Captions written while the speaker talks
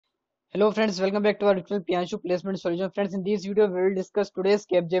Hello friends, welcome back to our tutorial PRIYANSHU placement solution. Friends, in this video we will discuss today's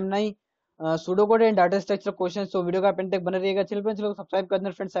Capgemini pseudocode and data structure questions. So video का and तक बने रहिएगा. चलो subscribe कर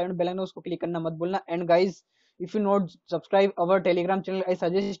देना friends, side में bell icon उसको click करना मत भूलना. And guys, if you not subscribe our Telegram channel, I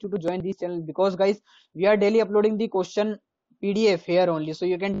suggest you to join this channel because guys, we are daily uploading the question PDF here only. So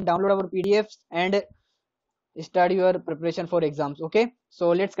you can download our PDFs and start your preparation for exams. Okay,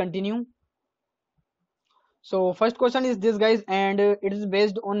 so let's continue. So first question is this guys, and it is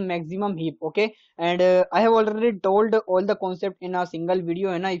based on maximum heap. Okay, and I have already told all the concept in a single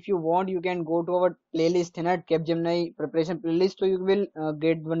video, and if you want you can go to our playlist and at Capgemini preparation playlist, so you will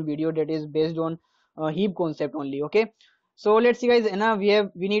get one video that is based on heap concept only. Okay, so let's see guys, and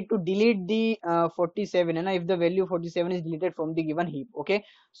we need to delete the 47, and if the value 47 is deleted from the given heap. Okay,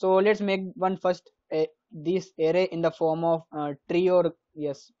 so let's make one first this array in the form of tree, or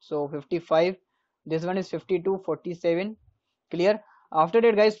yes, so 55, this one is 52, 47. Clear. After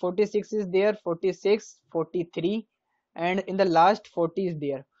that guys, 46 is there, 46, 43, and in the last 40 is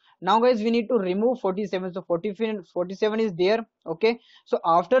there. Now guys, we need to remove 47, so 47 is there. Okay, so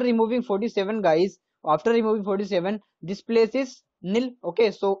after removing 47 guys, this place is nil.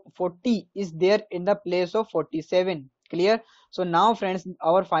 Okay, so 40 is there in the place of 47. Clear. So now friends,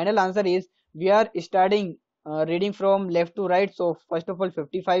 our final answer is, we are starting reading from left to right. So first of all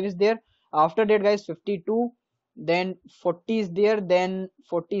 55 is there. After that guys, 52, then 40 is there, then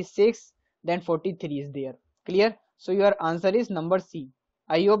 46, then 43 is there. Clear. So your answer is number C.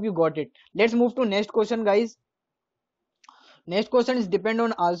 I hope you got it. Let's move to next question guys. Next question is depend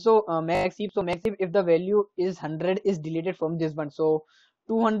on also max heap. So max heap, if the value is 100, is deleted from this one. So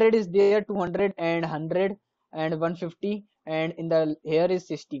 200 is there, 200 and 100 and 150, and in the here is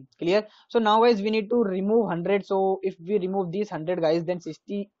 60. Clear. So now guys, we need to remove 100. So if we remove these 100 guys, then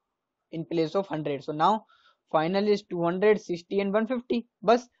 60 in place of 100. So now final is 200, 60 and 150.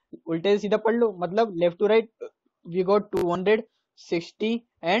 बस उल्टे सीधा पढ़ लो, मतलब left to right we got 200, 60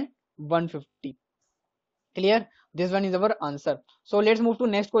 and 150. Clear. This one is our answer. So let's move to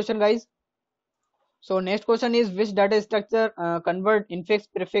next question guys. So next question is, which data structure convert infix,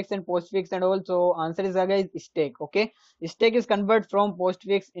 prefix and postfix and all. So answer is guys stack. Okay, stack is convert from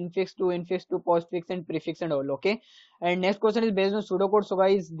postfix, infix to postfix and prefix and all. Okay, and next question is based on pseudocode. So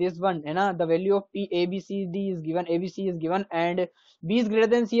guys, this one, the value of P, A, B, C, D is given, A, B, C is given, and B is greater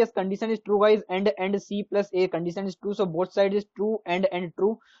than C as condition is true guys, and C plus A condition is true. So both sides is true and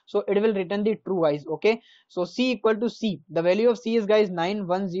true. So it will return the true guys. Okay, so C equal to C. The value of C is guys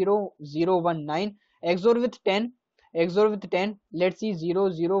 910019. XOR with 10, let's see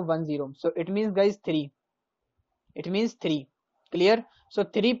 0010. So it means guys 3. It means 3. Clear. So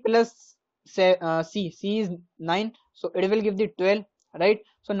 3 plus C is 9, so it will give the 12, right?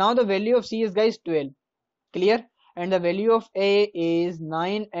 So now the value of C is guys 12. Clear. And the value of A is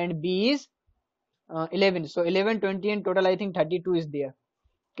 9 and B is 11. So 11, 20 and total I think 32 is there.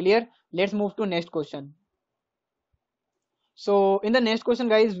 Clear. Let's move to next question. So in the next question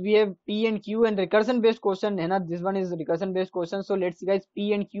guys, we have P and Q and recursion based question. This one is recursion based question. So let's see guys,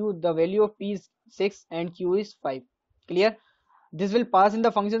 P and Q, the value of P is 6 and Q is 5. Clear. This will pass in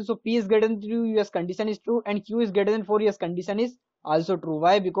the function. So P is greater than 2, yes, condition is true, and Q is greater than 4, yes, condition is also true.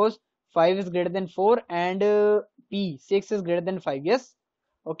 Why? Because 5 is greater than 4 and P 6 is greater than 5. Yes.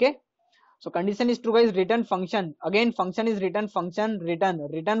 Okay. So condition is true guys. Return function. Again function is return function. Return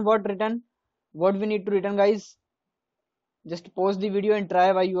what? Return what we need to return guys. Just pause the video and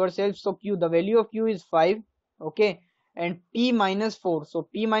try by yourself. So Q, the value of Q is 5. Okay, and P minus 4. So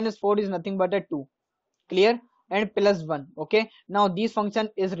P minus 4 is nothing but a 2. Clear. And plus 1. Okay, now this function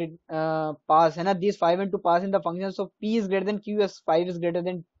is pass, and these 5 and 2 pass in the function. So P is greater than Q as 5 is greater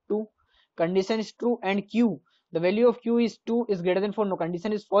than 2. Condition is true, and Q, the value of Q is 2 is greater than 4. No,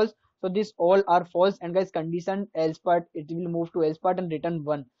 condition is false. So this all are false, and guys condition else part, it will move to else part and return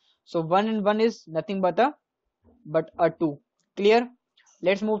 1. So 1 and 1 is nothing but a 2. Clear.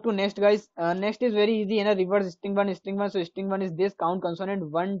 Let's move to next guys. Next is very easy, reverse string 1. So string 1 is this, count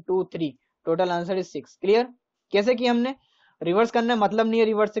consonant 1 2 3, total answer is 6. Clear. कैसे किया हमने? Reverse करना है, मतलब नहीं है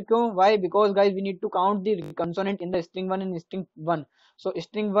reverse से. क्यों? Why? Because guys we need to count the consonant in the string 1 and string 1. So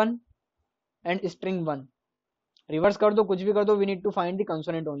string 1 and string 1, reverse कर दो, कुछ भी कर दो, we need to find the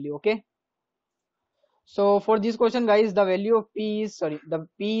consonant only. Okay, so for this question guys, the value of P is, the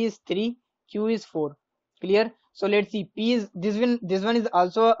P is 3, Q is 4. Clear. So let's see, P is this one is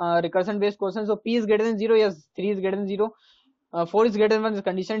also a recursion based question. So P is greater than 0, yes, 3 is greater than 0, 4 is greater than 1, the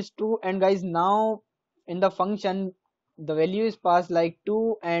condition is true, and guys now in the function the value is passed like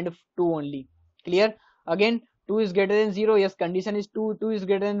 2 and 2 only. Clear. Again 2 is greater than 0, yes, condition is 2, 2 is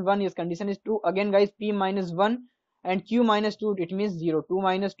greater than 1, yes, condition is true. Again guys, P minus 1 and q minus 2, it means 0. 2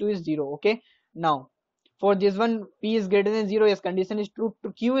 minus 2 is 0. Okay, now for this one, p is greater than 0, yes, condition is true.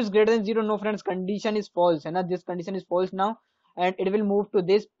 To q is greater than 0, no friends, condition is false, है ना, this condition is false now, and it will move to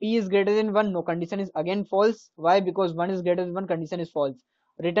this. P is greater than 1, no, condition is again false. Why? Because 1 is greater than 1, condition is false.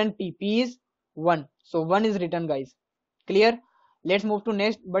 Return p is 1, so 1 is written guys. Clear? Let's move to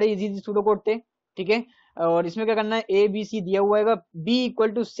next. बड़े easy pseudo code थे, ठीक है, और इसमें क्या करना है, A B C दिया हुआ है, b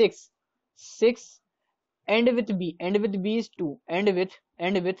equal to 6, 6 end with b is 2, end with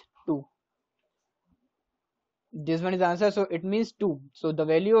 2. This one is the answer, so it means 2. So the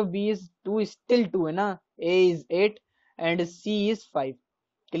value of b is 2, is still 2 है ना, a is 8 and c is 5.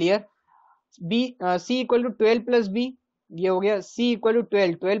 Clear? b c equal to 12 plus b, ये हो गया, c equal to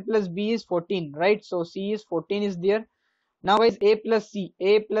 12, 12 plus b is 14, right? So c is 14 is there. Now guys, a plus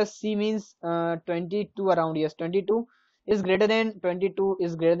c means 22 around, yes, 22 is greater than, 22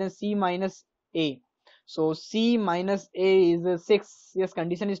 is greater than c minus a. So c minus a is 6, yes,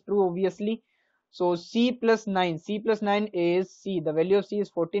 condition is true obviously. So c plus 9 is c, the value of c is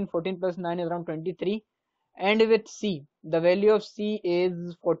 14, 14 plus 9 is around 23, and with c, the value of c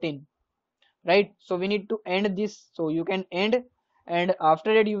is 14, right? So we need to end this, so you can end, and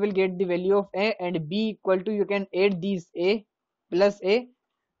after that you will get the value of a, and b equal to, you can add these a plus a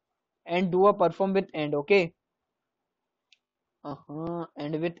and do a perform with end. Okay,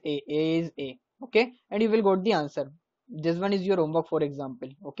 and with a is a, okay, and you will got the answer. This one is your homework for example.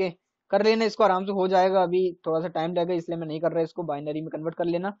 Okay, कर लेना इसको, आराम से हो जाएगा, अभी थोड़ा सा टाइम लगेगा इसलिए मैं नहीं कर रहा, इसको बाइनरी में कन्वर्ट कर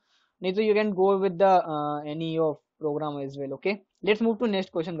लेना, नहीं तो you can go with the any of programme as well. Okay, let's move to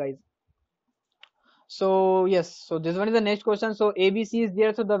next question guys. So yes, so this one is the next question. So ABC is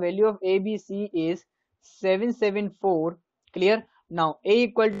there, so the value of ABC is 774. Clear? Now a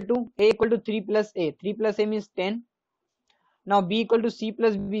equal to 3 plus a, 3 plus a means 10. Now b equal to c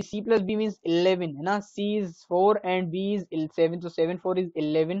plus b, c plus b means 11 है ना, c is 4 and b is 7, so 7 4 is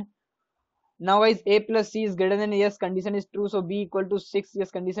 11. Now guys, a plus c is greater than, yes, condition is true, so b equal to 6,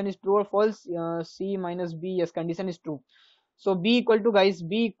 yes, condition is true or false. C minus b, yes, condition is true. So b equal to guys,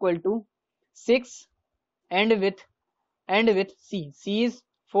 b equal to 6 and with c is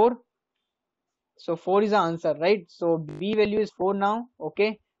 4, so 4 is the answer, right? So b value is 4 now.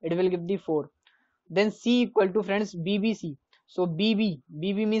 Okay, it will give the 4. Then c equal to friends bbc, so bb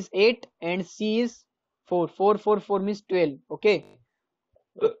means 8 and c is 4, 4 means 12. Okay,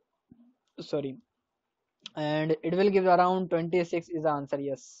 sorry, and it will give around 26 is the answer,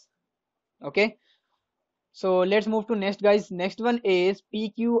 yes. Okay, so let's move to next guys. Next one is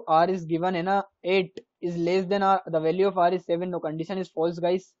pqr is given है ना, 8 is less than r, the value of r is 7, no, condition is false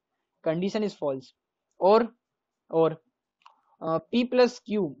guys, condition is false. Or p plus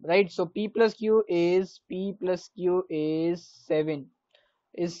q, right? So p plus q is 7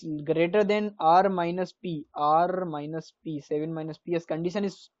 is greater than r minus p, 7 minus p, yes, condition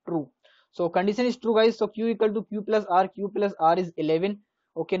is true. So condition is true guys, so q equal to q plus r is 11.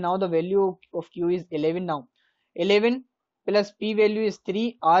 Okay, now the value of q is 11. Now 11 plus p value is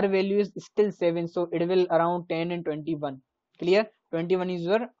 3, r value is still 7, so it will around 10 and 21. Clear? 21 is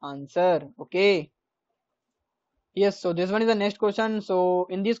your answer. Okay, yes, so this one is the next question. So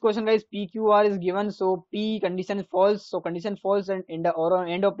in this question guys, pqr is given, so p condition is false, so condition false, and in the or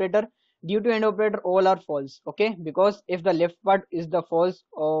end operator, due to end operator all are false. Okay, because if the left part is the false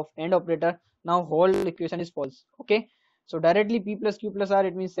of end operator, now whole equation is false. Okay, so directly p plus q plus r,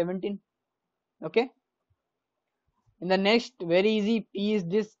 it means 17. Okay, in the next, very easy, p is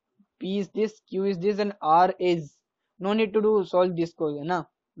this, q is this, and r is, no need to do solve this question na.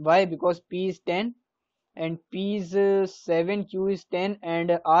 Why? Because p is 10 and p is 7, q is 10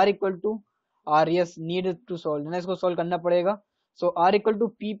 and r equal to r, yes, need to solve ना, इसको solve करना पड़ेगा. So r equal to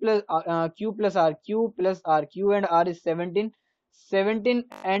p plus q plus r, q and r is 17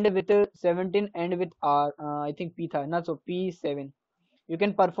 and with 17 and with r, I think p था ना, so p is 7. You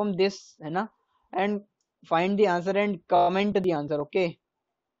can perform this है ना, and find the answer and comment the answer. Okay,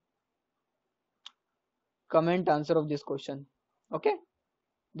 comment answer of this question. Okay,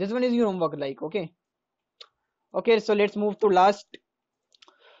 this one is your homework, like. Okay, so let's move to last.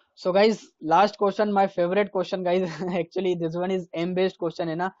 So guys, last question, my favorite question guys. Actually this one is m based question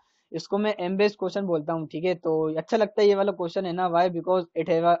है ना, इसको मैं m based question बोलता हूँ, ठीक है, तो अच्छा लगता है ये वाला question है ना. Why? Because it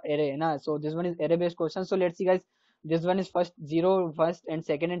have a array है ना, so this one is array based question. So let's see guys, this one is first 0 first and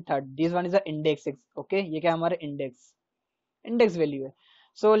second and third, this one is the index 6. Okay, ये क्या हमारा index value है.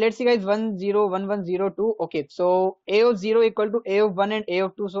 So let's see guys, 1 0 1 1 0 2. Okay, so a of 0 equal to a of 1 and a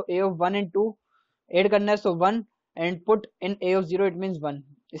of 2, so a of 1 and 2 add करना है, so 1 and put in a of 0, it means 1,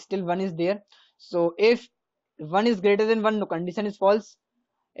 still 1 is there. So if 1 is greater than 1, no, condition is false.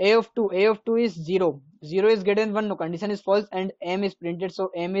 A of 2 is 0. 0 is greater than 1, no, condition is false, and M is printed,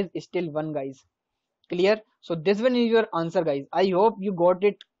 so M is still 1, guys. Clear? So this one is your answer, guys. I hope you got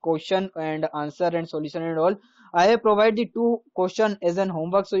it, question and answer and solution and all. I have provided the two question as an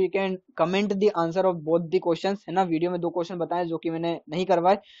homework, so you can comment the answer of both the questions, है ना. Video में दो question बताएं जो कि मैंने नहीं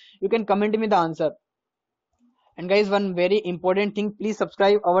करवाए. You can comment me the answer. And guys, one very important thing, please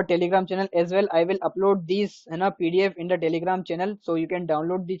subscribe our Telegram channel as well. I will upload these PDF in the Telegram channel, so you can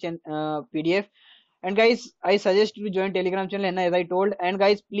download the PDF. And guys, I suggest you to join Telegram channel, as I told. And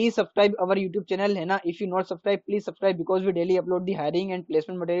guys, please subscribe our YouTube channel, if you not subscribe, please subscribe, because we daily upload the hiring and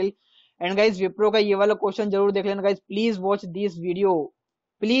placement material. And guys, Wipro का ये वाला question जरूर देख लेना guys. Please watch this video,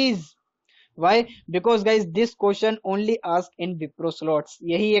 please. Why? Because guys, this question only asked in Wipro slots.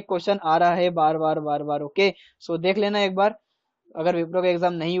 यही एक question आ रहा है बार बार. ओके, सो देख लेना एक बार अगर विप्रो का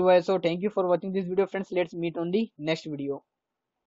एग्जाम नहीं हुआ है. So thank you for watching this video friends. Let's meet on the next video.